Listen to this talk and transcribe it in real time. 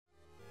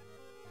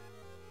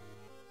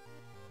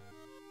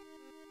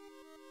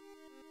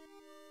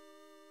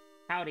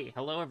Howdy,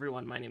 hello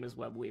everyone, my name is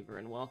Webweaver,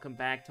 and welcome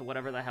back to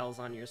whatever the hell's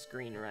on your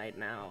screen right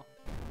now.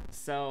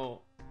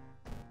 So,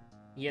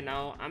 you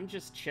know, I'm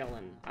just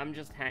chilling, I'm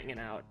just hanging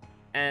out,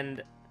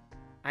 and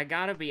I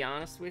gotta be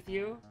honest with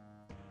you,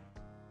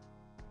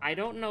 I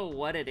don't know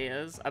what it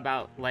is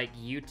about, like,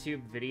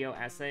 YouTube video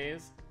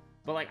essays,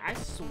 but, like, I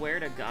swear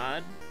to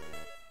God,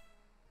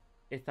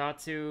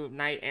 Ithatu,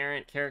 Knight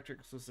Errant, character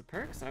exclusive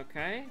perks,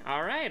 okay,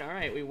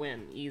 alright, we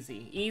win,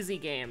 easy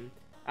game.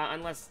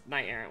 Unless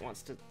Knight Errant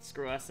wants to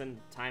screw us and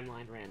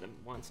Timeline Random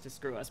wants to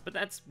screw us, but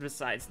that's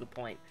besides the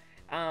point.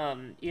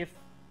 If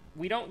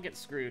we don't get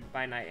screwed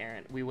by Knight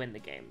Errant, we win the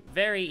game.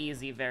 Very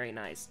easy, very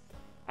nice.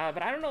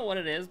 But I don't know what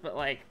it is, but,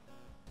 like,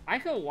 I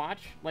could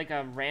watch, like,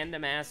 a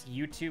random-ass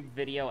YouTube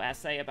video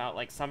essay about,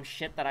 like, some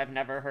shit that I've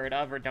never heard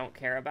of or don't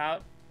care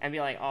about, and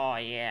be like, oh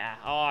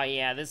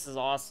yeah, this is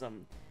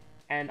awesome.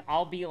 And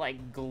I'll be,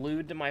 like,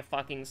 glued to my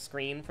fucking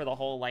screen for the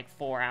whole, like,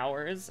 4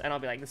 hours, and I'll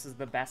be like, this is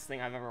the best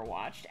thing I've ever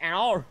watched, and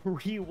I'll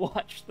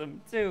rewatch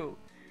them, too.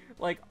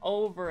 Like,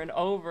 over and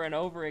over and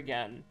over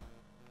again.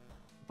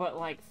 But,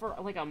 like, for,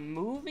 like, a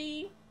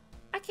movie,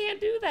 I can't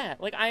do that.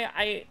 Like,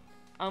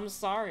 I'm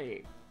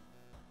sorry.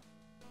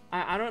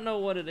 I don't know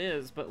what it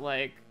is, but,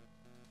 like,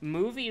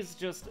 movies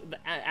just,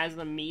 as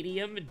a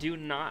medium, do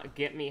not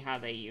get me how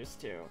they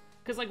used to.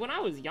 Because, like, when I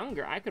was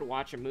younger, I could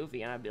watch a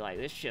movie, and I'd be like,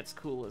 this shit's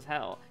cool as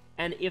hell.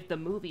 And if the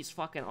movie's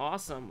fucking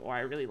awesome, or I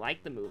really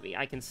like the movie,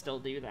 I can still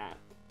do that.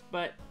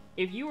 But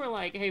if you were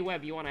like, hey,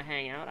 Web, you want to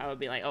hang out? I would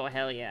be like, oh,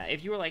 hell yeah.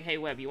 If you were like, hey,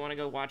 Web, you want to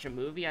go watch a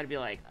movie? I'd be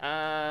like,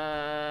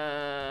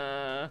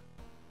 Now,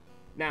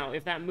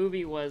 if that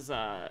movie was,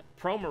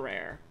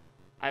 Promorare,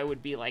 I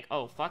would be like,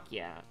 oh, fuck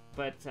yeah.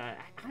 But, I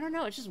don't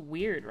know, it's just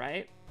weird,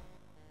 right?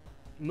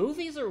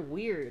 Movies are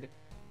weird,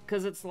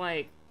 because it's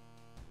like,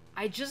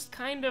 I just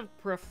kind of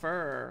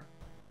prefer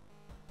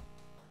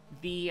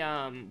the,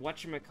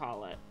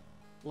 whatchamacallit,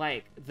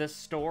 like, the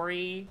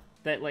story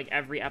that, like,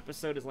 every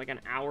episode is, like, an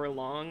hour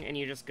long, and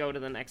you just go to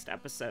the next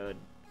episode,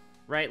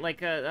 right?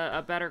 Like,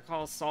 a Better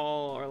Call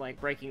Saul or,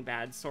 like, Breaking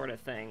Bad sort of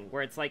thing,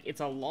 where it's, like,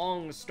 it's a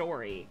long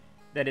story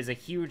that is a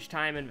huge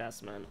time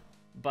investment,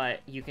 but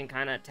you can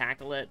kind of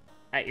tackle it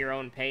at your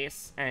own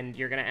pace, and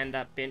you're gonna end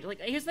up binge.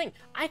 Like, here's the thing,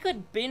 I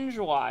could binge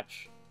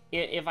watch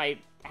if I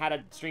had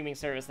a streaming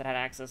service that had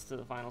access to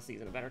the final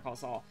season of Better Call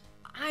Saul.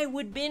 I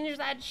would binge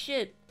that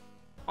shit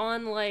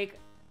on, like,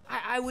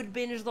 I would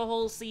binge the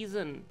whole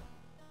season,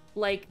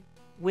 like,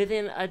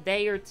 within a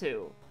day or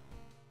two,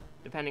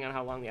 depending on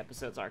how long the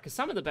episodes are, because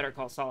some of the Better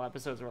Call Saul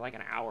episodes were, like,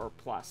 an hour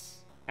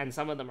plus, and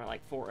some of them are,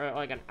 like,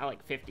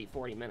 50,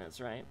 40 minutes,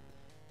 right?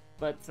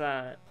 But,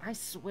 I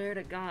swear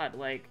to God,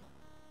 like,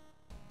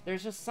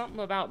 there's just something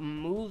about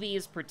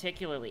movies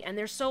particularly, and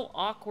they're so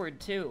awkward,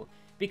 too,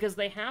 because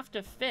they have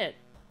to fit,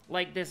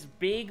 like, this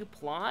big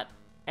plot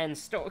and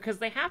story, because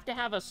they have to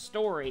have a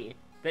story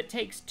that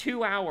takes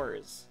 2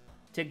 hours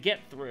to get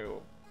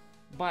through,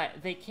 but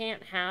they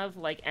can't have,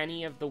 like,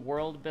 any of the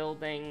world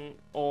building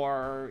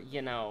or,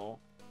 you know,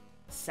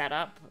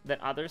 setup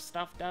that other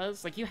stuff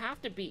does. Like, you have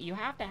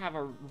to have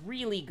a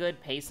really good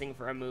pacing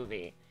for a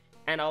movie,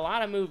 and a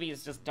lot of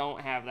movies just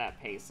don't have that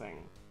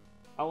pacing.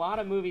 A lot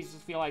of movies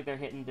just feel like they're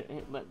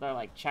they're,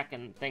 like,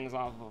 checking things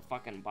off of a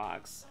fucking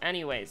box.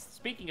 Anyways,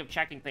 speaking of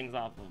checking things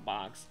off of a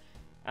box,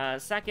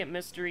 second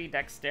mystery,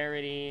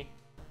 dexterity,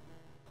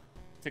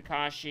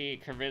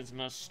 Takashi,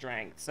 charisma,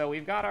 strength. So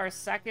we've got our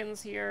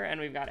seconds here, and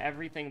we've got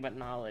everything but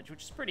knowledge,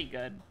 which is pretty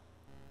good.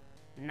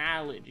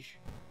 Knowledge.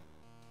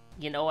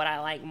 You know what I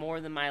like more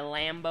than my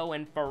Lambo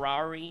and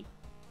Ferrari?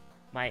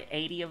 My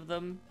 80 of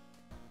them?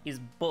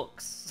 Is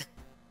books.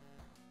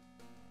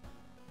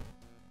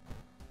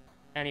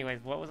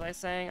 Anyways, what was I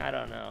saying? I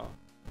don't know.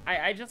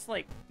 I just,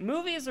 like,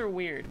 movies are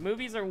weird.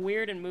 Movies are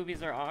weird and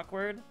movies are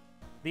awkward.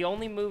 The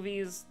only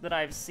movies that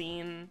I've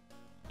seen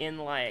in,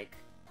 like,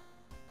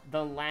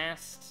 the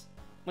last,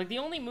 like, the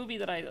only movie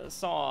that I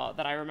saw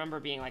that I remember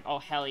being like, oh,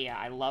 hell yeah,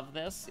 I love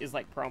this, is,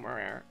 like,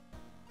 Promorare,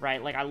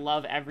 right? Like, I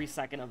love every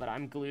second of it.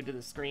 I'm glued to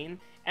the screen.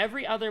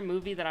 Every other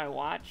movie that I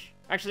watch,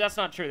 actually, that's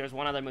not true. There's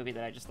one other movie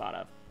that I just thought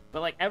of.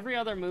 But, like, every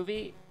other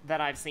movie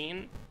that I've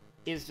seen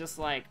is just,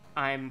 like,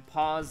 I'm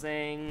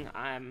pausing,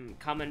 I'm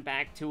coming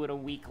back to it a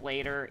week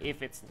later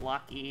if it's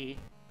lucky,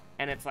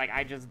 and it's like,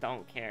 I just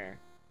don't care,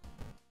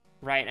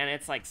 right? And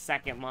it's, like,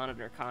 second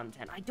monitor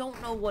content. I don't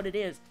know what it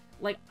is.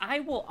 Like, I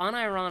will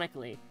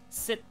unironically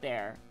sit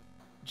there,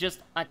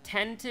 just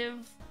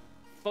attentive,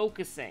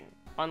 focusing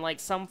on, like,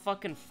 some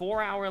fucking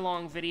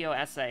 4-hour-long video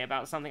essay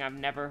about something I've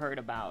never heard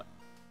about.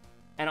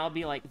 And I'll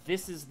be like,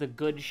 this is the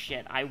good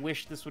shit. I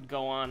wish this would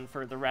go on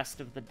for the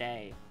rest of the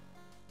day.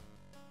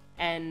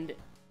 And,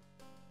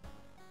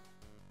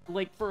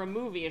 like, for a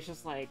movie, it's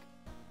just like,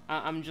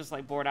 I'm just,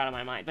 like, bored out of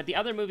my mind. But the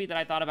other movie that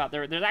I thought about,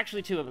 there's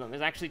actually two of them.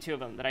 There's actually two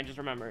of them that I just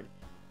remembered.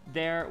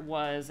 There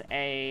was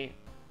a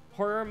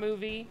horror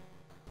movie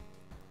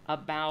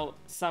about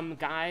some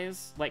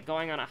guys, like,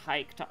 going on a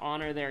hike to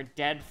honor their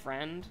dead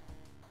friend,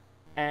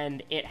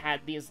 and it had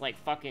these, like,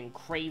 fucking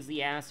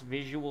crazy-ass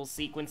visual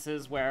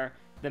sequences where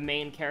the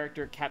main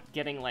character kept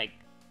getting, like,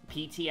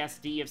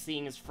 PTSD of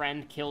seeing his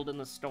friend killed in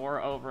the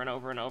store over and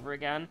over and over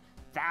again.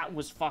 That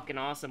was fucking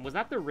awesome. Was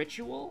that The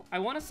Ritual? I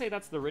want to say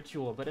that's The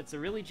Ritual, but it's a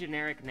really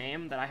generic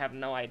name that I have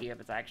no idea if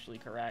it's actually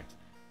correct.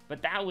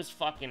 But that was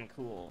fucking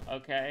cool,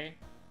 okay?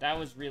 That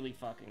was really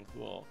fucking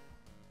cool.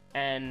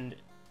 And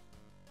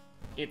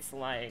it's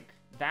like,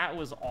 that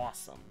was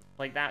awesome.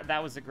 Like,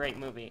 that was a great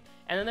movie.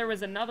 And then there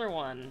was another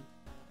one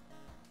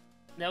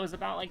that was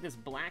about, like, this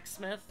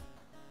blacksmith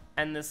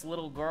and this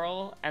little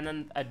girl, and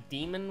then a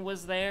demon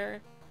was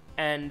there,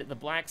 and the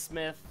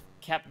blacksmith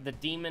kept the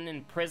demon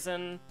in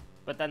prison,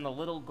 but then the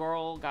little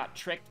girl got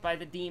tricked by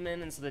the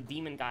demon, and so the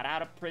demon got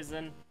out of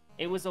prison.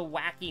 It was a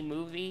wacky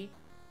movie,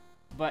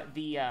 but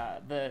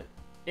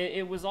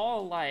it was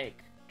all,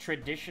 like,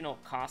 traditional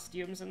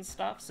costumes and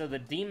stuff, so the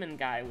demon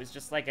guy was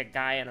just like a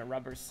guy in a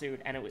rubber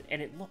suit, and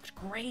it looked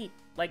great.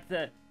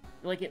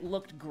 It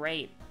looked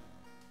great.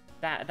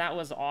 That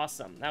was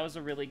awesome. That was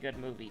a really good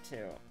movie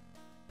too.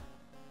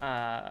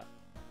 I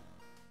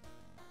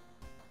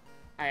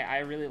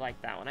really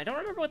liked that one. I don't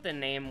remember what the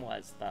name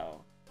was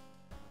though.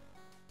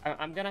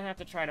 I'm gonna have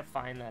to try to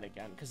find that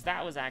again, because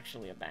that was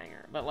actually a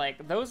banger. But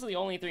like, those are the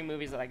only 3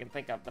 movies that I can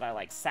think of that I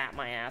like sat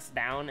my ass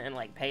down and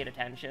like paid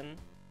attention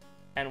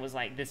and was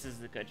like, this is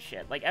the good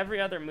shit. Like,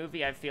 every other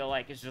movie I feel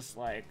like is just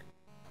like,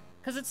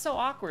 because it's so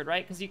awkward,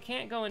 right? Because you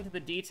can't go into the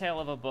detail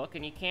of a book,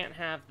 and you can't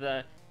have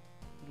the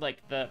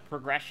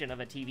progression of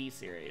a TV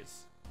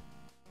series.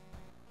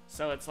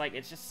 So it's like,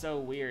 it's just so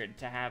weird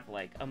to have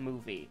like a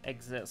movie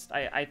exist.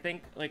 I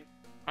think like,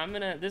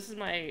 this is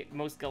my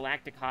most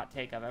galactic hot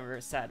take I've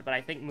ever said, but I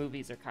think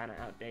movies are kind of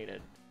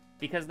outdated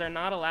because they're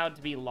not allowed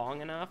to be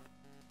long enough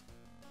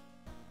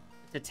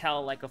to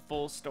tell like a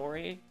full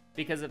story.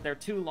 Because if they're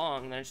too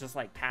long, then it's just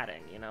like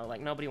padding, you know? Like,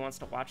 nobody wants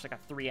to watch like a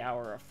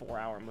 3-hour or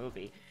 4-hour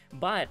movie.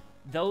 But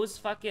those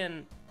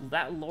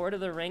that Lord of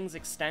the Rings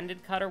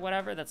extended cut or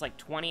whatever that's like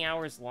 20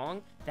 hours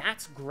long,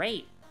 that's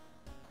great.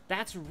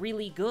 That's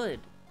really good.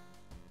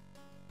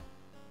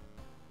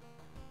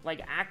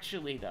 Like,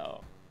 actually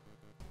though,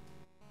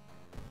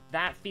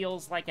 that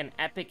feels like an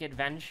epic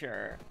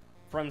adventure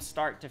from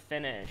start to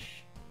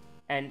finish.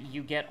 And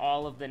you get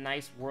all of the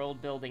nice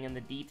world building and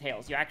the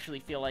details. You actually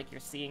feel like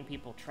you're seeing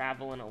people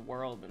travel in a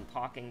world and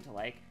talking to,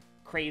 like,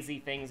 crazy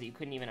things that you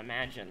couldn't even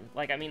imagine.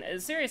 Like, I mean,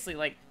 seriously,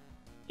 like,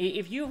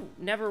 if you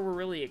never were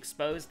really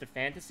exposed to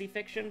fantasy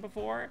fiction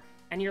before,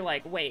 and you're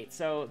like, wait,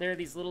 so there are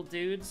these little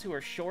dudes who are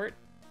short,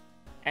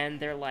 and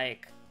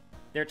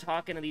they're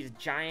talking to these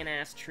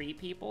giant-ass tree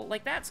people,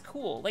 like, that's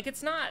cool. Like,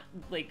 it's not,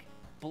 like,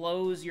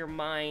 blows your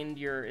mind,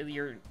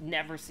 you're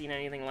never seen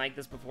anything like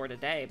this before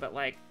today, but,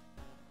 like,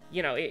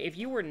 you know, if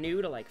you were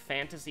new to, like,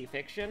 fantasy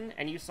fiction,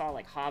 and you saw,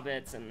 like,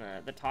 hobbits, and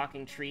the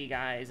talking tree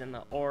guys, and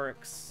the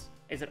orcs...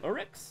 Is it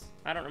Uruks?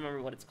 I don't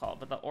remember what it's called,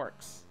 but the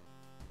orcs.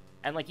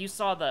 And, like, you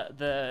saw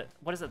the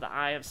what is it, the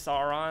Eye of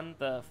Sauron?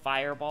 The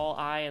fireball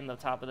eye in the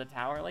top of the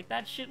tower? Like,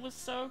 that shit was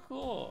so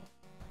cool.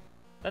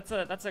 That's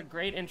a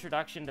great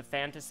introduction to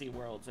fantasy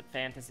worlds and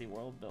fantasy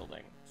world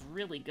building. It's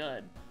really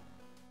good.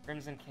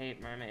 Crimson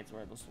Cape, Mermaids,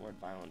 Wear the Sword,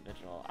 Violent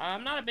Vigil.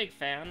 I'm not a big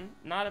fan.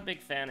 Not a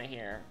big fan of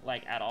here,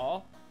 like, at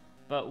all.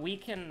 But we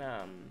can,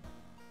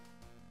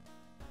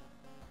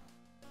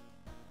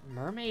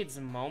 Mermaid's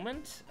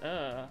Moment?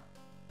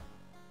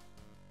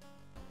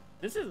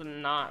 This is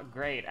not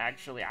great,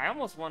 actually. I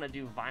almost want to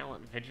do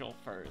Violent Vigil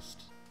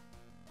first.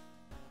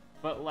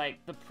 But,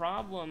 like, the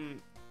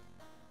problem...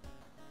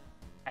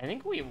 I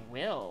think we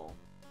will.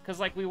 Because,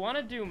 like, we want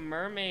to do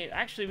Mermaid...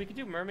 Actually, we could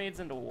do Mermaids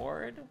into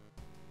Ward.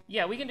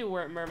 Yeah, we can do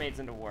Mermaids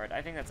into Ward.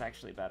 I think that's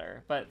actually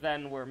better. But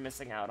then we're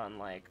missing out on,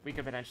 like... We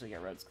could potentially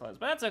get roads closed.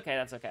 But that's okay,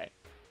 that's okay.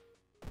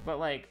 But,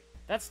 like,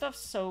 that stuff's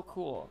so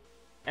cool.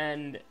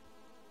 And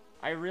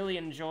I really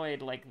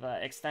enjoyed, like,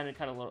 the extended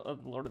cut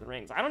of Lord of the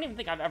Rings. I don't even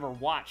think I've ever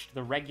watched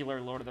the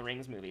regular Lord of the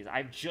Rings movies.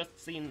 I've just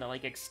seen the,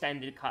 like,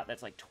 extended cut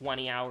that's, like,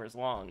 20 hours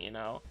long, you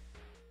know?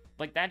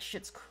 Like, that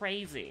shit's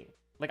crazy.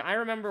 Like, I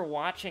remember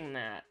watching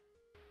that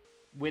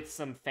with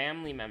some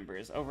family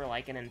members over,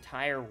 like, an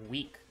entire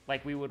week.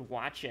 Like, we would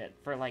watch it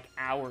for, like,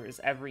 hours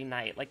every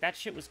night. Like, that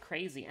shit was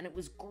crazy, and it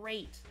was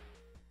great.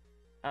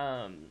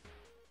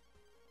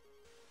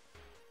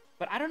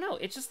 But I don't know,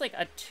 it's just like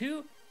a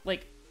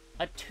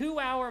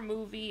 2-hour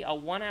movie, a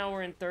 1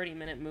 hour and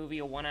 30-minute movie,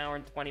 a 1 hour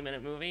and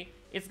 20-minute movie.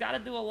 It's gotta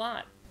do a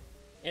lot.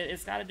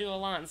 It's gotta do a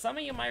lot. And some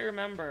of you might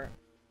remember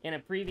in a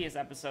previous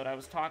episode, I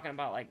was talking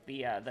about, like,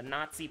 the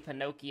Nazi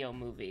Pinocchio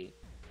movie,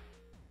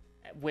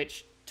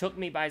 which took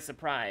me by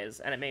surprise,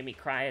 and it made me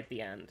cry at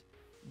the end.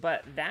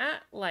 But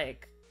that,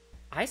 like,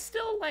 I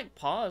still, like,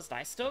 paused.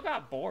 I still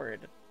got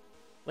bored.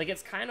 Like,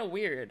 it's kind of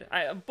weird.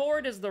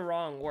 Bored is the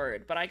wrong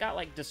word, but I got,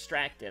 like,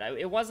 distracted.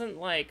 It wasn't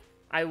like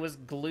I was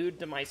glued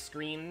to my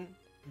screen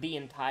the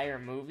entire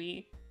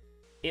movie.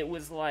 It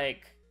was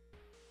like...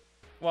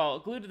 Well,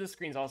 glued to the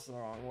screen's also the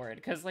wrong word,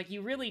 because, like,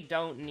 you really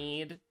don't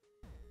need,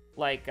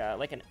 like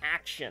an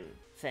action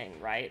thing,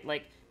 right?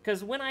 Like,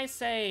 because when I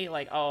say,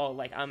 like, oh,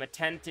 like, I'm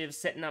attentive,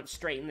 sitting up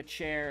straight in the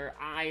chair,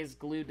 eyes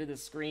glued to the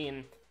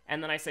screen,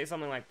 and then I say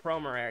something like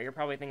Promare, you're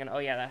probably thinking, oh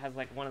yeah, that has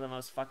like one of the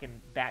most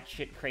fucking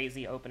batshit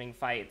crazy opening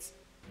fights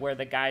where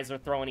the guys are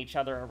throwing each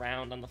other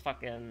around on the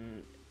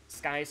fucking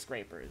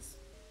skyscrapers.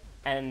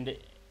 And,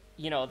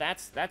 you know,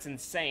 that's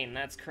insane,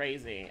 that's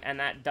crazy, and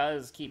that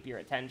does keep your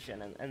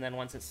attention, and then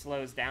once it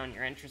slows down,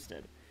 you're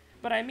interested.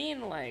 But I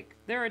mean, like,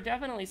 there are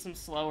definitely some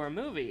slower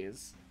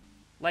movies,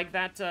 like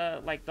that,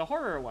 like the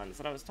horror ones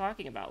that I was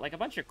talking about. Like, a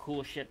bunch of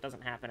cool shit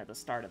doesn't happen at the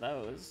start of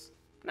those.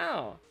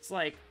 No, it's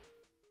like,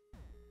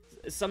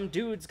 some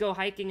dudes go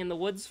hiking in the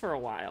woods for a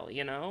while,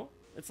 you know?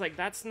 It's like,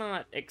 that's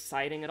not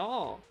exciting at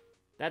all.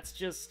 That's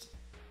just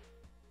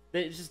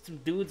some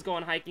dudes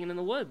going hiking in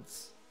the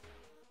woods.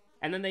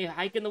 And then they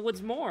hike in the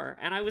woods more,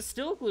 and I was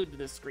still glued to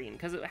the screen,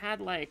 because it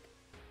had, like,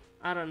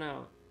 I don't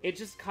know, it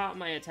just caught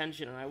my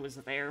attention, and I was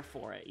there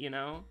for it, you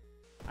know?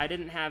 I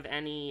didn't have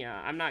any,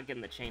 I'm not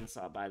getting the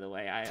chainsaw, by the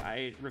way,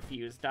 I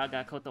refuse,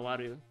 Daga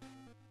Kotowaru.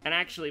 And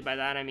actually, by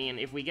that I mean,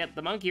 if we get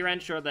the monkey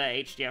wrench or the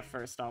HDF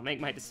first, I'll make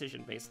my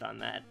decision based on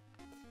that.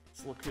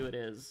 Let's look who it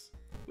is.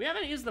 We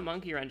haven't used the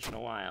monkey wrench in a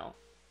while.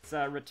 It's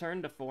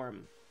return to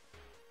form.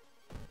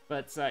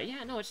 But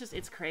yeah, no,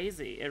 it's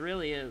crazy. It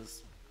really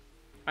is.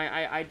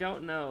 I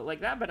don't know.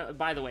 Like that, but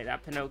by the way,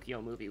 that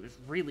Pinocchio movie was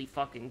really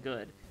fucking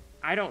good.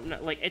 I don't know.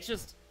 Like it's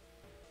just,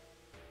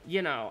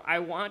 you know, I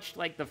watched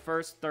like the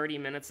first 30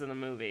 minutes of the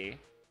movie,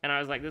 and I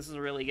was like, this is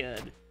really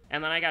good.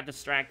 And then I got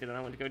distracted, and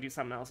I went to go do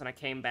something else, and I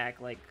came back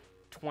like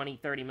 20,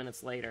 30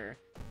 minutes later,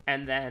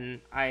 and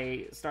then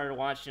I started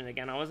watching it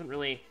again. I wasn't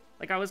really,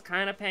 like, I was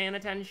kind of paying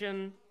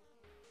attention.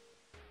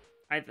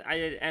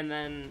 And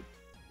then,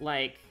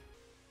 like,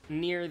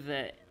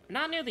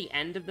 not near the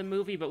end of the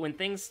movie, but when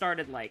things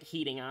started, like,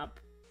 heating up,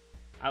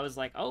 I was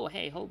like, oh,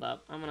 hey, hold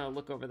up, I'm gonna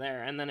look over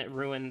there, and then it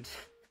ruined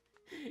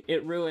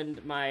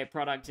my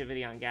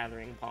productivity on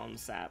gathering palm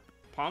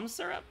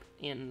syrup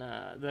in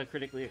the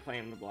critically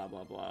acclaimed blah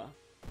blah blah.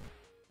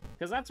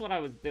 Because that's what I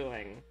was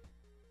doing.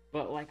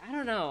 But, like, I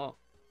don't know.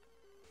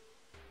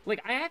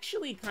 Like, I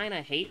actually kind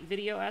of hate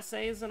video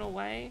essays in a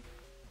way.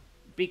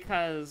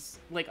 Because,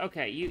 like,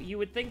 okay, you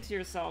would think to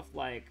yourself,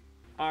 like,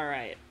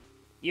 alright,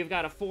 you've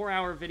got a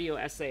 4-hour video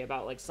essay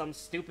about, like, some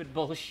stupid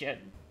bullshit.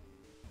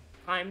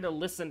 Time to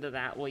listen to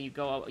that while you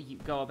go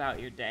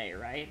about your day,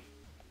 right?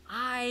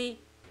 I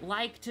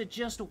like to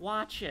just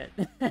watch it.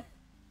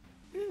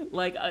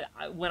 Like,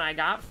 when I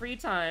got free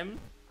time,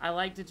 I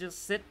like to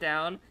just sit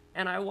down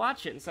and I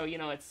watch it. And so, you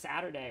know, it's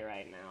Saturday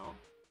right now.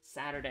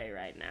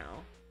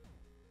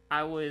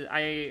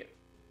 I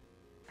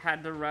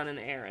had to run an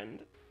errand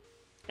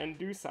and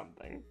do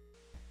something.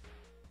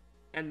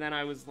 And then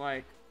I was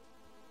like,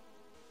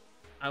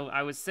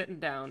 I was sitting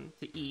down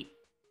to eat,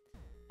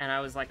 and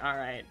I was like,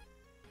 alright,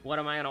 what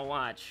am I gonna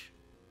watch?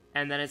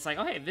 And then it's like,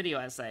 oh hey, video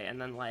essay.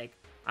 And then, like,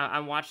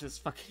 I'm watching this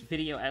fucking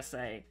video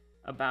essay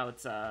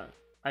about,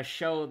 a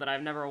show that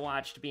I've never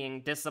watched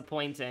being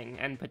disappointing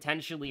and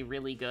potentially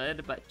really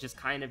good, but just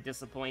kind of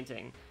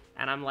disappointing.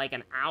 And I'm like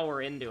an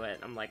hour into it.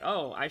 I'm like,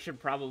 oh, I should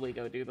probably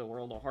go do the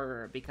World of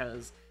Horror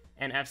because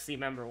an FC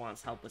member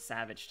wants help with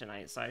Savage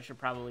tonight, so I should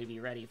probably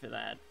be ready for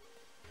that.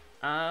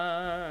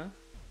 I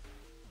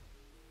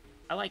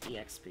like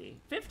EXP.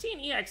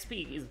 15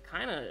 EXP is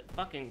kind of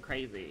fucking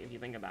crazy if you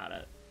think about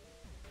it.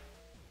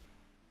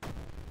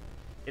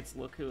 It's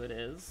look who it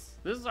is.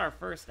 This is our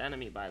first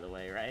enemy, by the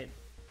way, right?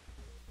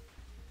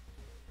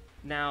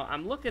 Now,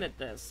 I'm looking at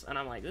this, and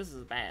I'm like, this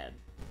is bad.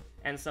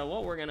 And so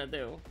what we're gonna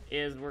do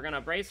is we're gonna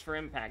brace for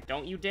impact.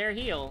 Don't you dare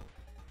heal.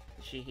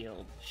 She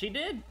healed. She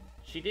did.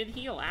 She did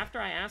heal. After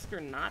I asked her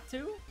not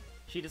to,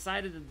 she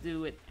decided to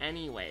do it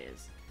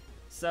anyways.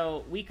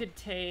 So we could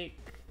take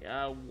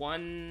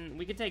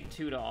we could take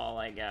 2 to all,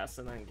 I guess,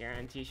 and then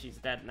guarantee she's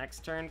dead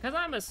next turn. Because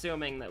I'm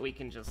assuming that we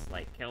can just,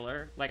 like, kill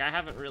her. Like, I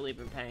haven't really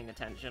been paying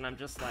attention. I'm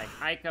just like,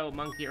 Aiko,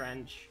 Monkey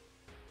Wrench.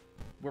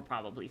 We're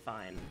probably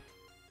fine.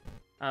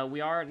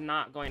 We are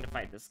not going to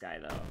fight this guy,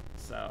 though,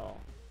 so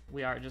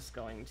we are just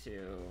going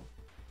to...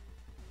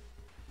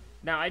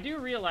 Now, I do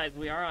realize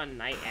we are on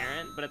Knight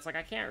Errant, but it's like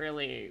I can't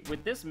really...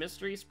 With this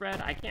mystery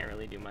spread, I can't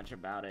really do much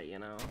about it, you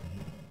know?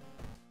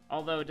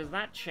 Although, does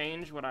that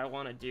change what I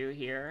want to do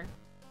here?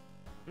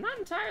 I'm not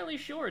entirely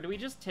sure. Do we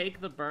just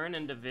take the burn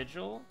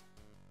individual?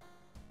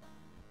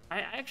 I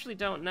actually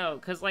don't know,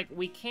 because, like,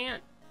 we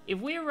can't...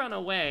 If we run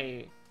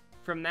away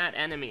from that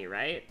enemy,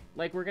 right?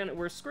 Like,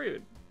 we're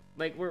screwed.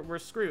 Like, we're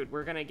screwed.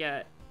 We're gonna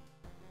get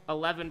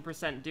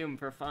 11% Doom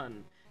for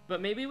fun. But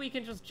maybe we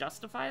can just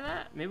justify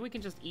that? Maybe we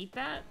can just eat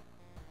that?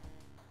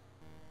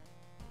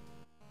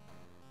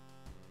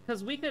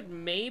 Because we could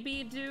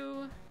maybe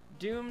do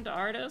Doomed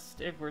Artist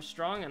if we're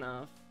strong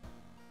enough.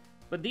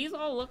 But these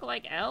all look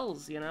like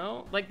L's, you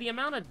know? Like, the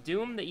amount of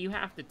Doom that you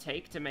have to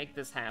take to make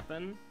this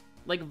happen...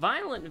 Like,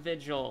 Violent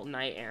Vigil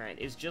Knight Errant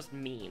is just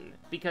mean,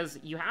 because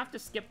you have to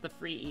skip the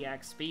free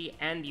EXP,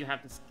 and you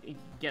have to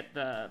get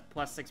the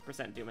plus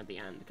 6% Doom at the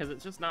end, because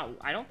it's just not...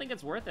 I don't think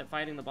it's worth it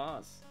fighting the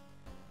boss.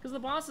 Because the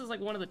boss is, like,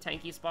 one of the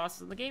tankiest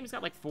bosses in the game. He's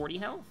got, like, 40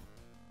 health.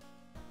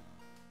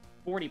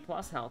 40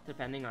 plus health,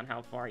 depending on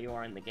how far you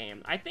are in the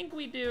game. I think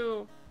we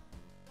do...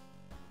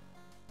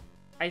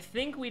 I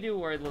think we do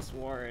Wordless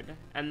Ward,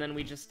 and then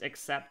we just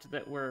accept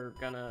that we're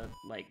gonna,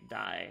 like,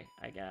 die,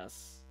 I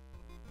guess.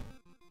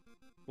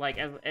 Like,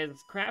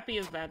 as crappy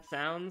as that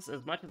sounds,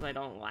 as much as I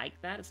don't like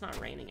that, it's not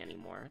raining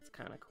anymore. It's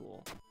kind of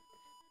cool.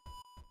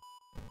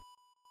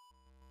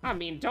 I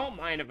mean, don't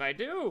mind if I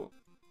do!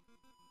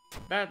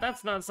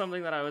 That's not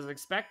something that I was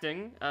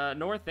expecting,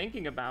 nor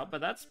thinking about, but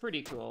that's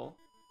pretty cool.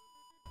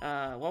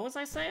 What was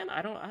I saying?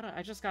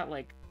 I just got,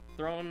 like,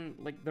 thrown,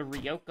 like, the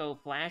Ryoko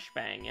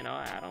flashbang, you know?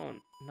 I don't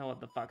know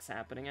what the fuck's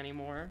happening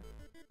anymore.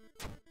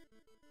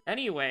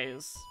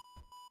 Anyways.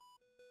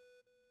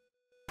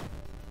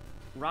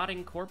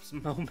 Rotting corpse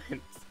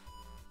moment.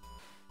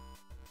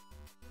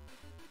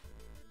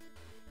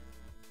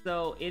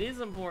 So, it is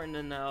important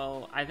to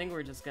know, I think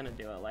we're just gonna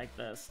do it like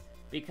this,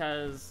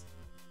 because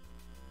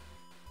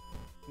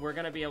we're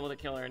gonna be able to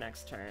kill her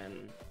next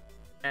turn,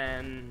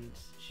 and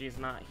she's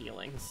not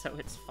healing, so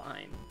it's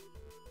fine.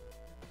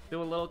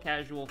 Do a little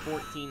casual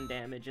 14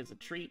 damage as a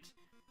treat.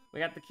 We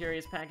got the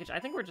Curious Package. I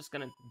think we're just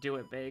gonna do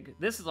it big.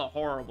 This is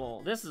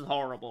horrible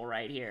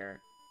right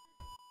here.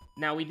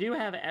 Now, we do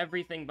have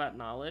everything but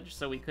knowledge,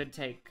 so we could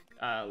take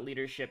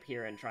leadership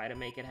here and try to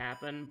make it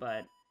happen,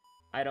 but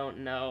I don't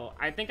know.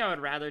 I think I would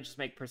rather just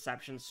make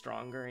perception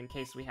stronger in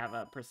case we have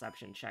a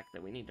perception check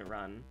that we need to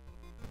run.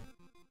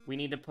 We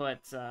need to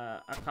put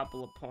a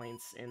couple of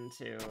points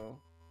into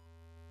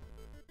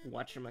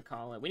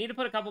whatchamacallit. We need to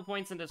put a couple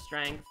points into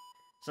strength,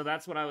 so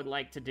that's what I would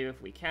like to do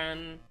if we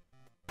can.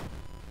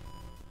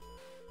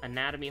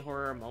 Anatomy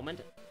horror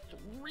moment.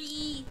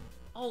 3!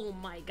 Oh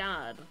my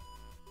god.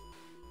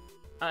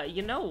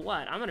 You know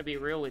what? I'm gonna be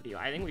real with you.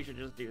 I think we should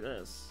just do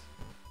this.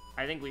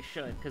 I think we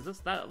should, because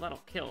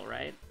that'll kill,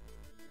 right?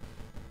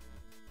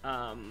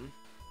 I'm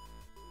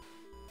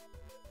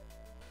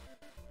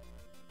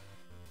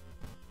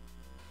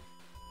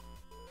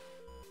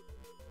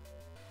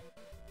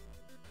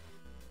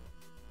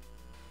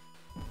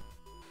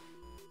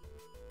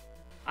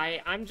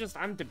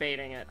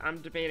debating it.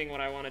 I'm debating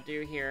what I want to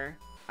do here.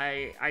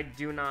 I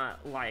do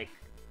not like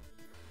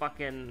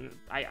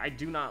I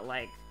do not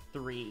like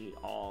 3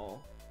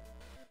 all.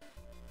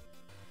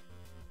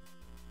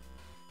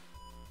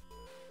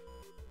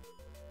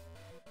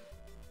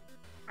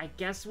 I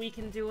guess we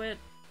can do it.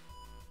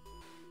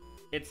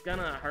 It's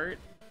gonna hurt,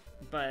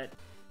 but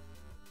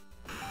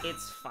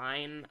it's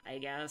fine, I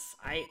guess.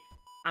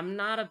 I'm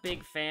not a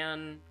big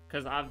fan,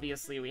 because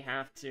obviously we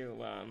have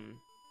to,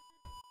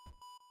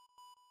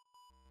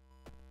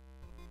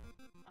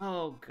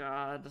 oh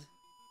god.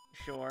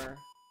 Sure.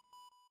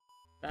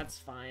 That's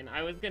fine.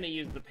 I was gonna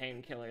use the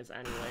painkillers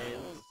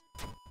anyways.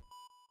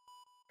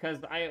 Because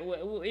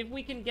if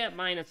we can get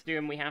minus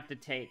doom, we have to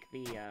take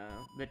the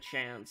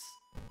chance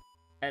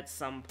at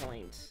some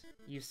point.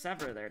 You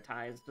sever their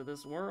ties to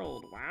this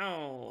world.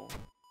 Wow.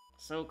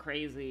 So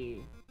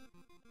crazy.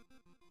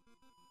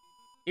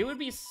 It would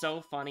be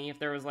so funny if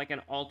there was, like,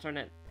 an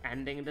alternate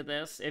ending to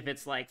this. If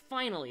it's like,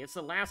 finally, it's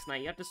the last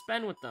night you have to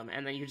spend with them,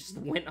 and then you just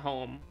went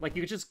home. Like,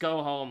 you could just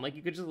go home. Like,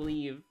 you could just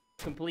leave.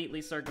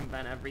 Completely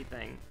circumvent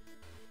everything.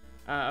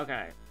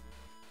 Okay.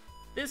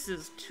 This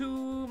is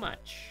too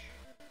much.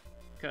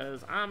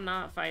 Because I'm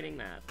not fighting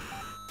that.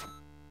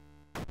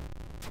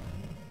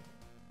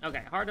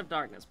 Okay, Heart of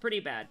Darkness. Pretty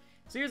bad.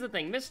 So here's the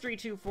thing. Mystery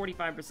 2,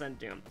 45%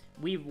 Doom.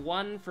 We've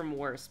won from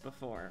worse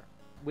before,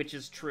 which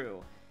is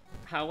true.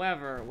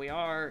 However, we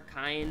are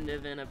kind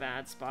of in a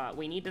bad spot.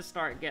 We need to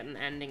start getting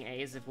ending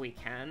A's if we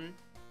can.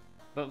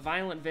 But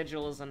Violent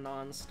Vigil is a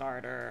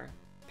non-starter.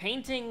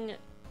 Painting,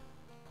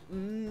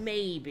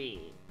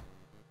 maybe.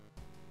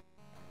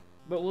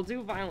 But we'll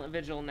do Violent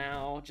Vigil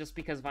now, just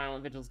because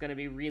Violent Vigil is going to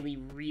be really,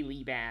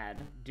 really bad,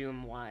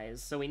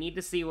 Doom-wise. So we need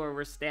to see where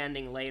we're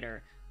standing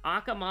later.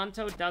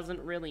 Akamanto doesn't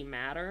really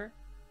matter,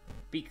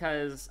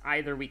 because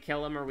either we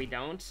kill him or we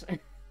don't.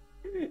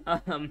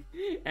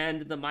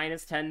 And the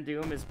minus 10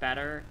 Doom is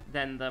better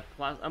than the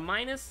plus... A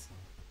minus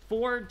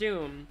 4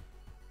 Doom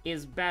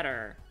is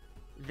better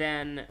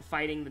than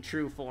fighting the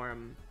true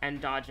form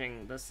and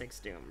dodging the 6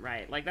 Doom,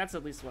 right? Like, that's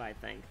at least what I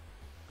think.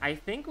 I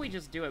think we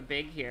just do it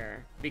big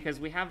here, because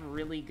we have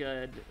really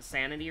good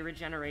sanity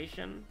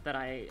regeneration that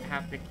I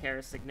have to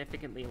care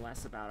significantly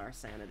less about our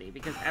sanity,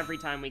 because every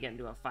time we get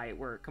into a fight,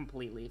 we're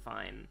completely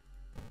fine.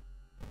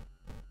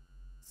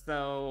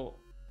 So,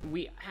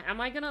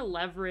 am I gonna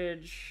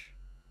leverage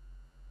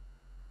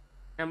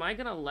the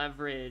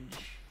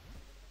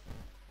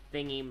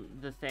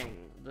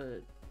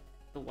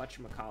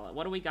whatchamacallit?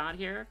 What do we got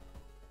here?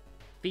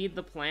 Feed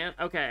the plant?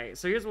 Okay,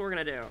 so here's what we're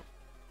gonna do.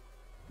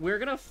 We're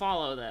gonna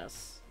follow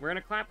this. We're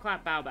gonna clap,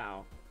 clap, bow,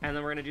 bow. And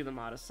then we're gonna do the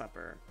Modest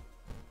Supper.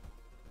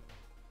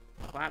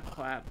 Clap,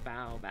 clap,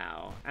 bow,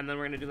 bow. And then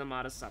we're gonna do the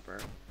Modest Supper.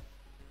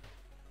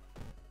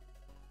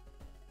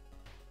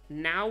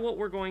 Now what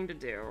we're going to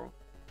do...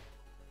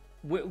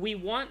 We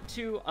want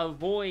to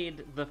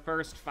avoid the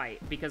first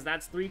fight, because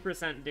that's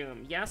 3%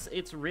 Doom. Yes,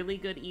 it's really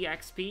good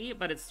EXP,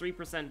 but it's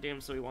 3%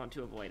 Doom, so we want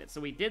to avoid it. So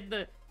we did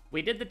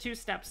the 2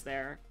 steps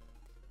there.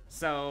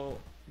 So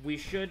we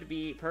should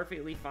be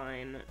perfectly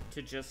fine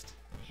to just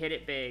hit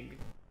it big.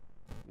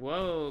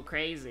 Whoa,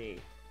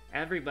 crazy.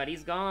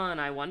 Everybody's gone.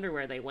 I wonder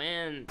where they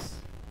went.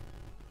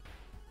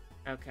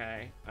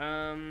 Okay,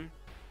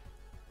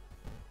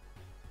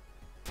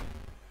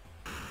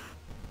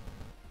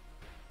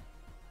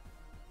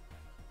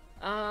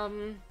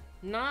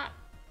 not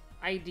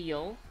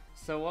ideal.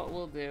 So what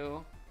we'll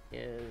do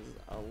is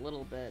a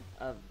little bit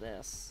of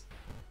this.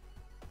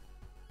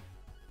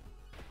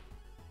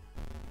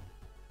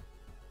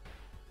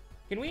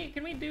 Can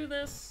we do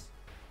this?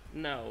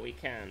 No, we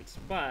can't.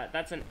 But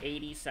that's an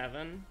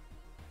 87.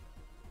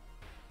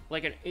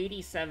 Like, an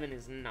 87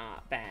 is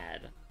not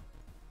bad.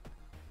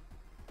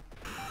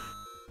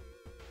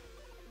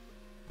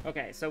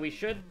 Okay, so we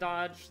should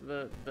dodge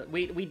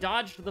we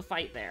dodged the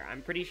fight there.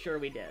 I'm pretty sure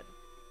we did.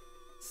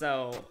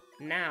 So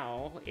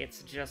now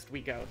it's just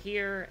we go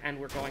here, and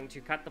we're going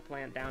to cut the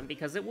plant down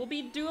because it will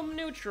be doom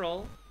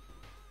neutral.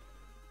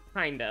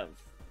 Kind of.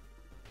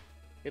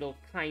 It'll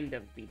kind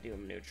of be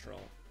doom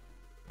neutral.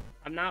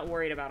 I'm not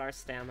worried about our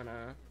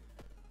stamina.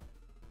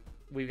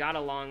 We've got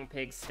a long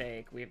pig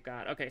steak. We've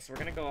got... Okay, so we're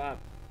gonna go up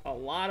a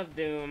lot of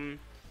doom,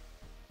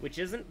 which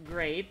isn't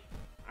great.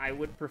 I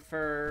would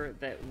prefer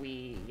that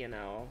we, you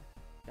know...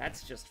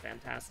 That's just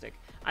fantastic.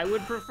 I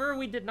would prefer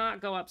we did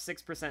not go up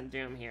 6%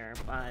 doom here,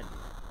 but...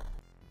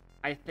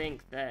 I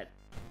think that...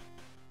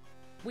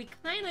 We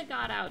kinda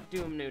got out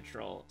doom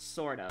neutral,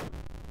 sort of.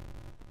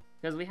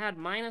 Because we had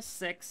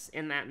 -6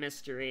 in that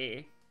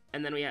mystery,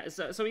 and then we had...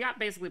 So we got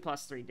basically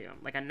 +3 doom.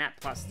 Like a net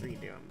 +3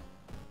 doom.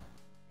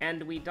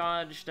 And we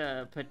dodged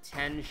a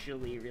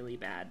potentially really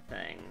bad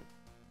thing.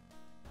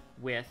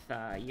 With,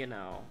 you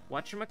know...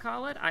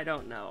 Whatchamacallit? I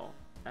don't know.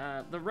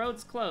 The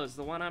road's closed,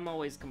 the one I'm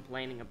always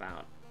complaining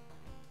about.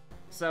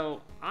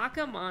 So,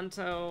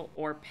 Akamanto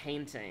or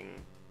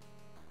painting.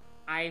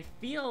 I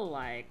feel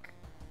like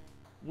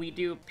we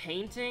do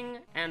painting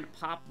and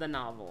pop the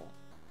novel.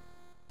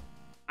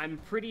 I'm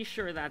pretty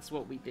sure that's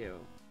what we do.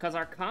 Because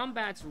our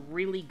combat's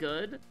really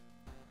good.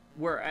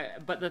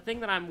 But the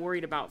thing that I'm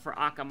worried about for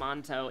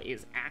Akamanto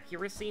is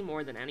accuracy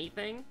more than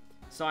anything.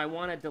 So I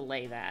want to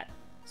delay that.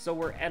 So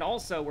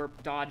we're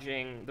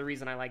dodging, the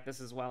reason I like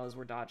this as well is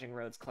we're dodging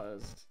roads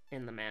closed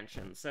in the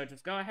mansion. So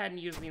just go ahead and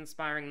use the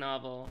inspiring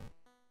novel.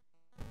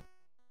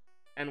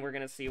 And we're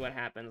gonna see what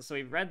happens. So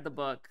we've read the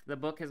book. The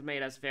book has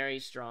made us very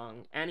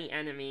strong. Any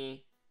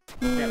enemy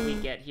that we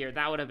get here,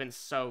 that would have been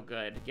so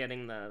good,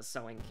 getting the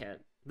sewing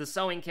kit. The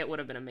sewing kit would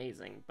have been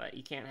amazing, but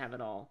you can't have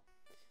it all.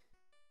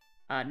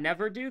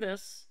 Never do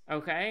this,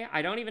 okay?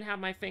 I don't even have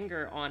my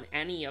finger on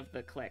any of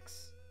the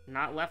clicks.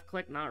 Not left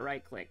click, not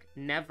right click.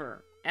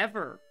 Never,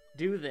 ever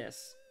do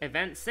this.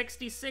 Event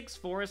 66,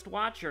 Forest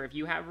Watcher. If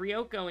you have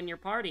Ryoko in your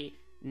party,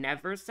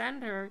 never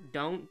send her.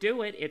 Don't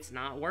do it. It's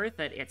not worth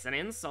it. It's an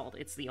insult.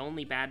 It's the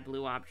only bad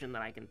blue option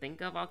that I can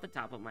think of off the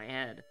top of my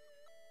head.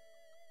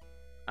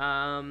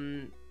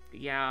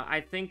 Yeah, I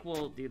think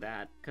we'll do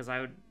that. Because I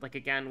would, like,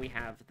 again, we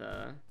have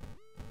the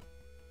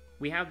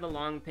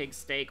long pig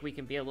steak. We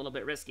can be a little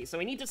bit risky. So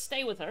we need to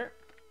stay with her.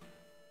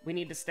 We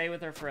need to stay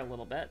with her for a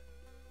little bit.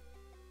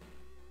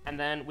 And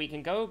then we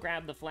can go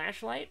grab the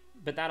flashlight,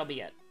 but that'll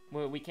be it.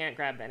 We can't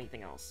grab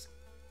anything else.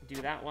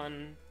 Do that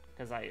one,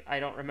 because I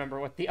don't remember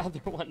what the other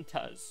one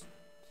does.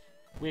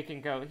 We can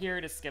go here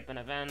to skip an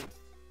event.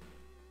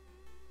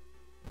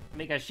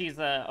 Because she's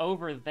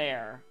over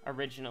there,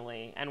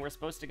 originally, and we're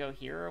supposed to go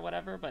here or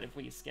whatever, but if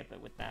we skip it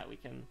with that, we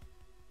can...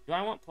 Do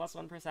I want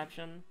 +1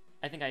 perception?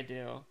 I think I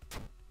do.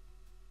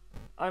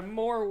 I'm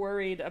more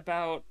worried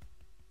about...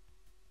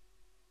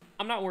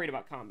 I'm not worried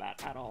about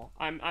combat at all.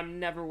 I'm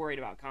never worried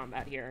about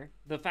combat here.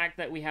 The fact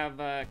that we have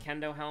a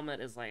kendo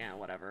helmet is like, yeah,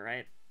 whatever,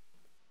 right?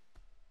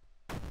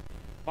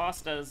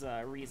 Boss does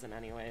reason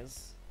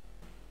anyways.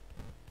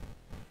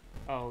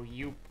 Oh,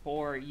 you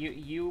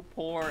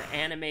poor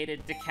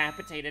animated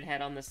decapitated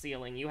head on the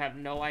ceiling. You have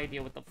no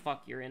idea what the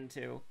fuck you're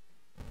into.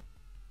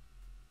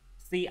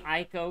 See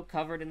Aiko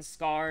covered in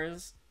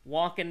scars,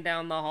 walking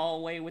down the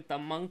hallway with the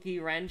monkey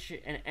wrench,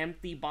 an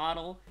empty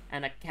bottle,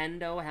 and a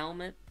kendo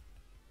helmet.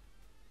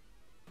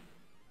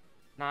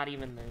 Not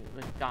even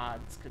the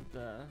gods could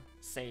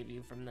save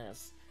you from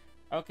this.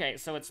 Okay,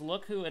 so it's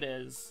look who it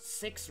is.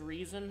 6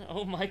 reason?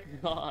 Oh my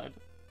god.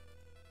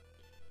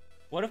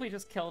 What if we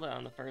just killed it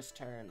on the first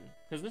turn?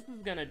 Because this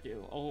is gonna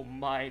do... Oh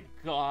my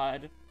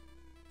god.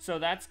 So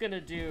that's gonna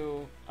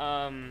do,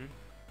 a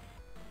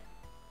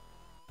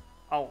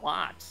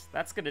lot.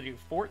 That's gonna do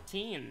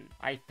 14,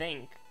 I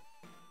think.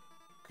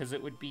 Because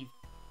it would be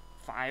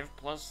 5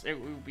 plus... It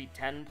would be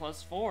 10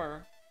 plus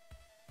 4.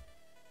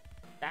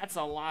 That's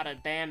a lot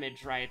of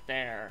damage right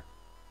there.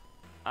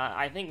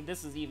 I think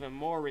this is even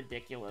more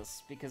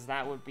ridiculous, because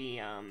that would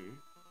be,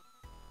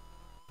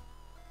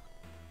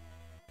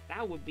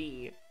 That would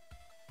be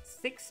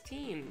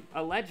 16,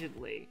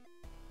 allegedly.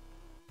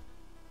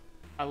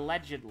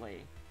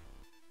 Allegedly.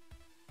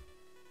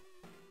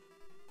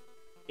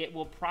 It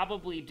will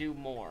probably do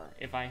more,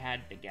 if I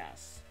had to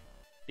guess.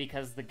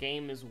 Because the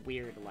game is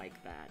weird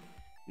like that.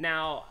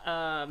 Now,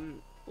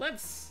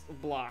 let's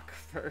block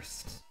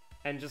first.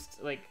 And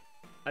just, like...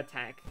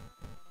 attack.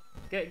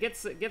 Get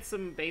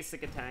some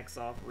basic attacks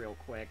off real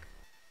quick.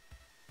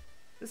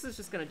 This is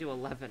just gonna do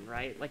 11,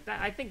 right? Like, that,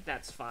 I think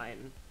that's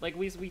fine. Like,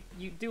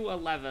 you do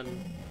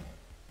 11,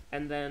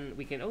 and then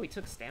we can... Oh, we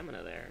took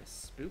stamina there.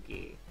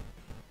 Spooky.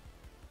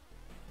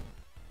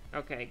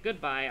 Okay,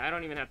 goodbye. I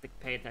don't even have to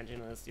pay attention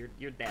to this.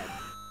 You're dead.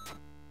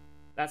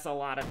 That's a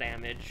lot of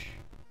damage.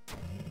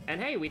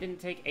 And hey, we didn't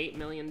take 8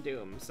 million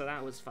doom, so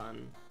that was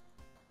fun.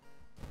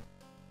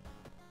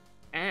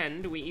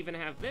 And we even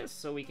have this,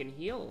 so we can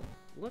heal.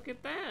 Look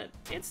at that.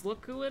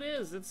 Look who it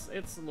is.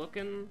 It's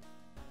looking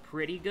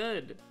pretty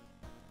good.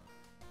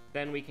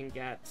 Then we can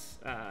get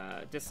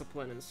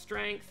discipline and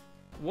strength.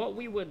 What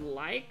we would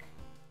like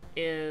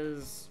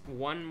is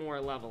one more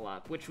level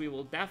up, which we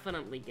will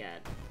definitely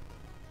get.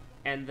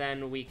 And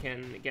then we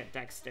can get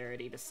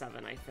dexterity to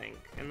 7, I think.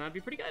 And that'd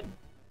be pretty good.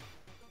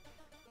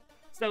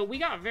 So we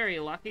got very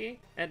lucky,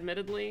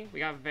 admittedly. We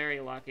got very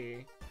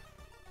lucky.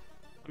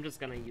 I'm just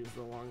gonna use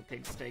the long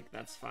pig steak,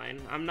 that's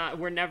fine.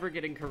 We're never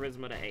getting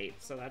charisma to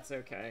 8, so that's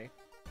okay.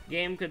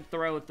 Game could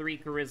throw 3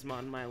 charisma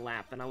on my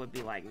lap, and I would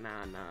be like,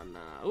 nah, nah,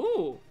 nah.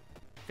 Ooh!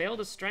 Failed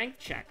a strength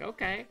check,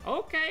 okay.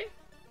 Okay.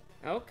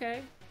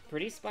 Okay.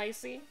 Pretty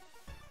spicy.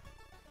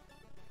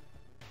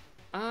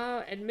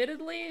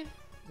 Admittedly,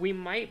 we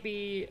might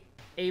be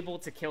able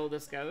to kill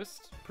this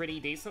ghost pretty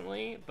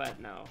decently, but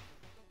no.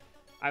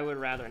 I would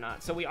rather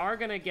not. So we are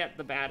gonna get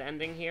the bad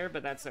ending here,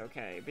 but that's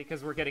okay,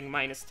 because we're getting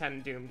minus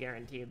 10 doom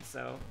guaranteed,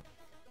 so...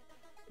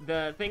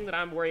 The thing that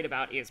I'm worried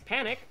about is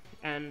panic,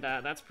 and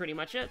that's pretty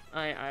much it.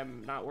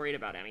 I'm not worried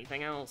about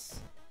anything else.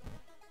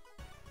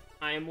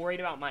 I am worried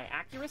about my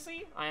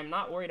accuracy. I am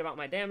not worried about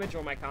my damage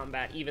or my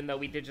combat, even though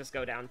we did just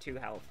go down 2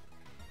 health.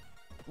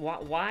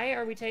 Why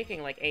are we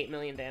taking, like, 8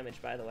 million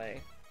damage, by the way?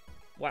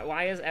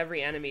 Why is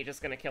every enemy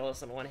just gonna kill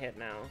us in 1 hit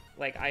now?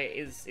 Like,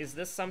 is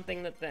this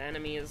something that the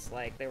enemy is,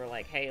 like, they were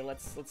like, hey,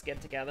 let's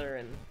get together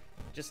and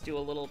just do a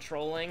little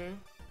trolling?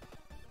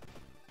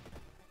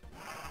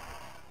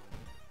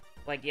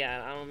 Like,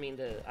 yeah, I don't mean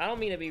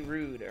to be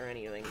rude or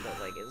anything, but,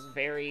 like, it's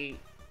very,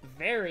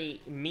 very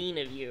mean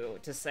of you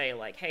to say,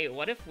 like, hey,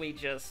 what if we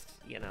just,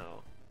 you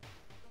know,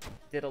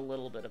 did a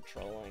little bit of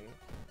trolling?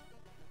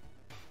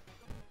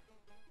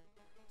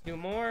 2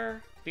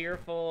 more.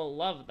 Fearful.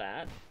 Love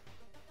that.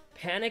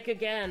 Panic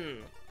again.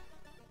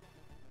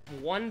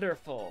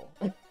 Wonderful.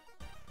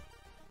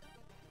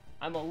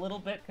 I'm a little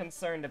bit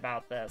concerned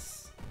about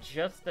this.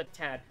 Just a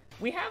tad.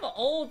 We have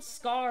old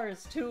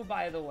scars, too,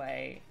 by the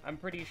way. I'm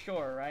pretty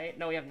sure, right?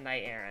 No, we have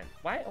Knight Errant.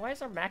 Why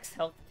is our max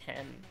health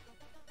 10?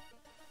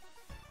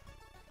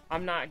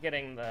 I'm not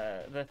getting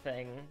the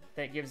thing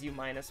that gives you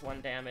minus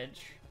 1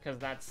 damage, because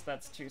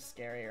that's too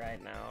scary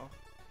right now.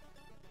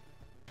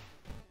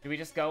 Do we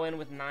just go in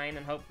with 9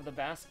 and hope for the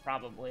best?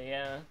 Probably,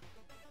 yeah.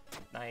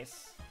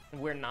 Nice.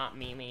 We're not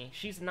Mimi.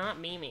 She's not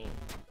Mimi.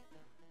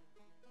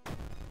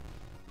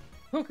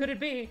 Who could it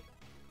be?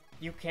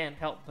 You can't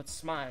help but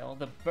smile.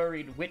 The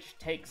buried witch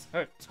takes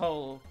her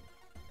toll.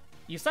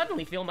 You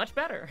suddenly feel much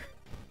better.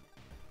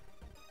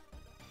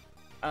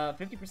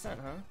 50%,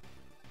 huh?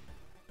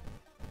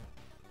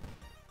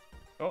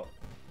 Oh,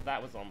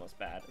 that was almost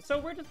bad. So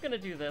we're just gonna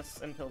do this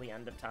until the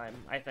end of time,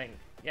 I think.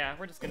 Yeah,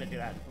 we're just gonna do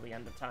that until the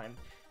end of time.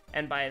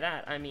 And by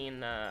that, I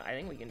mean, I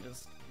think we can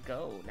just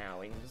go now.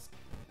 We can just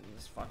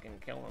fucking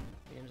kill him.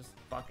 We can just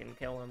fucking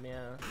kill him,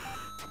 yeah.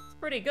 It's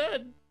pretty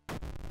good.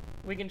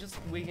 We can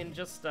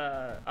just,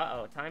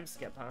 uh-oh, time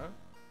skip, huh?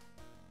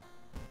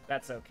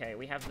 That's okay,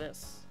 we have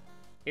this.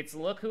 It's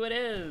look who it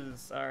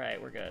is!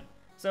 Alright, we're good.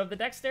 So if the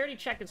dexterity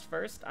check is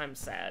first, I'm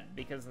sad,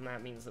 because then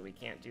that means that we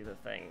can't do the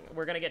thing.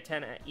 We're gonna get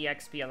 10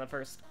 EXP on the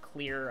first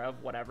clear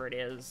of whatever it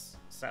is,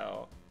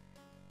 so...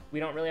 We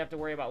don't really have to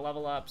worry about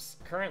level ups.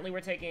 Currently we're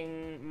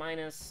taking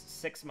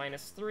 -6,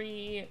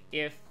 -3,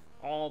 if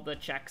all the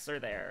checks are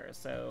there,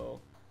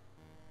 so...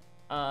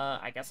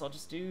 I guess I'll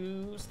just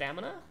do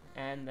stamina,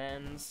 and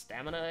then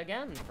stamina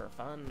again for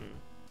fun.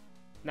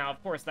 Now,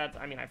 of course, that's...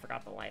 I mean, I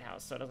forgot the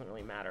lighthouse, so it doesn't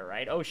really matter,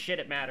 right? Oh shit,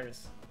 it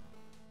matters.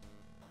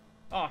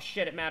 Oh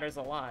shit, it matters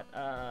a lot.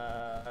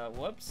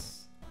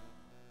 Whoops.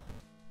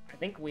 I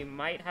think we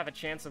might have a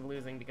chance of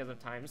losing because of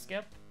time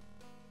skip.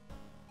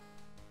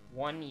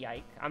 1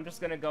 yike. I'm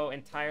just gonna go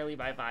entirely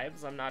by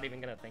vibes. I'm not even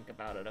gonna think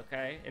about it,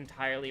 okay?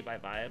 Entirely by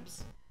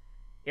vibes.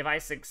 If I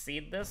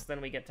succeed this, then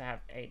we get to have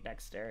 8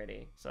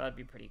 dexterity. So that'd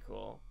be pretty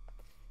cool.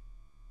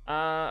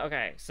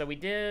 Okay, so we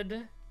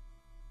did...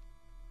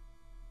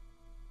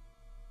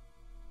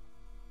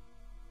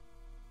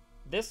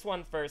 This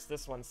one first,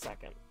 this one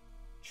second.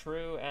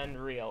 True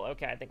and real.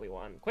 Okay, I think we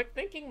won. Quick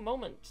thinking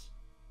moment.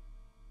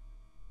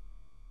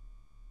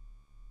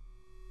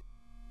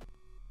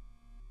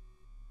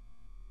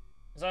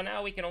 So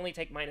now we can only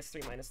take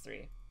 -3,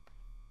 -3.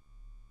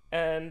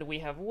 And we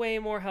have way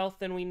more health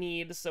than we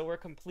need, so we're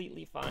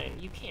completely fine.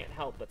 You can't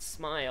help but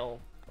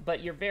smile,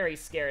 but you're very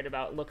scared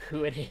about look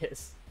who it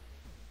is.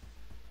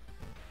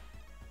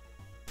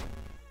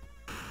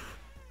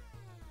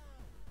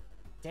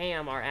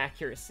 Damn, our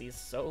accuracy is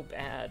so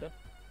bad.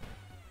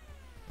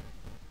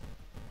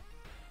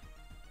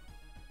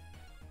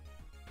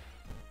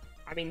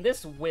 I mean,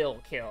 this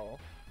will kill.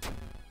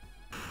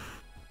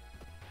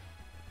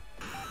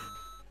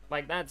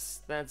 Like,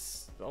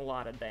 that's a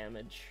lot of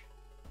damage.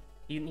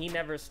 He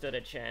never stood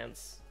a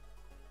chance.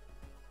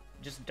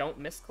 Just don't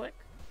misclick?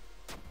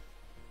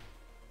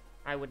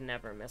 I would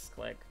never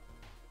misclick.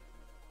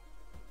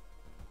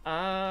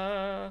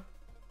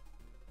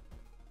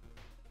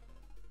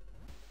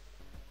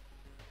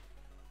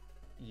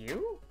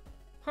 You?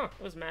 Huh,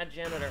 it was Mad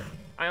Janitor.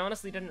 I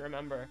honestly didn't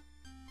remember.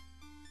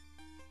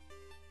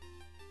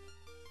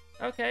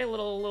 Okay,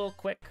 little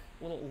quick,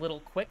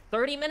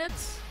 30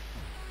 minutes?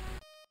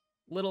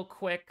 Little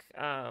quick,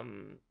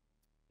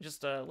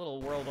 just a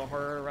little World of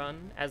Horror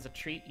run as a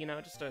treat, you know,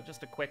 just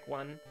a quick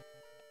one.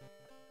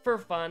 For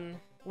fun.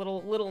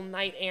 Little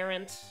knight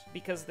errant,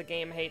 because the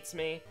game hates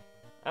me.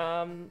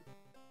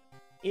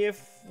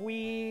 If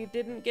we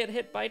didn't get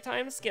hit by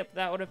time skip,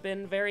 that would have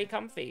been very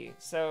comfy.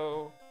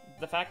 So,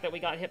 the fact that we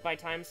got hit by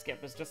time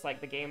skip is just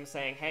like the game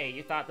saying, hey,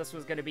 you thought this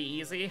was gonna be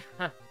easy?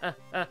 Ha ha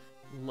ha,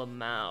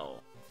 Lamau.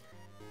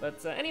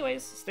 But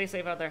anyways, stay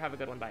safe out there, have a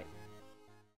good one, bye.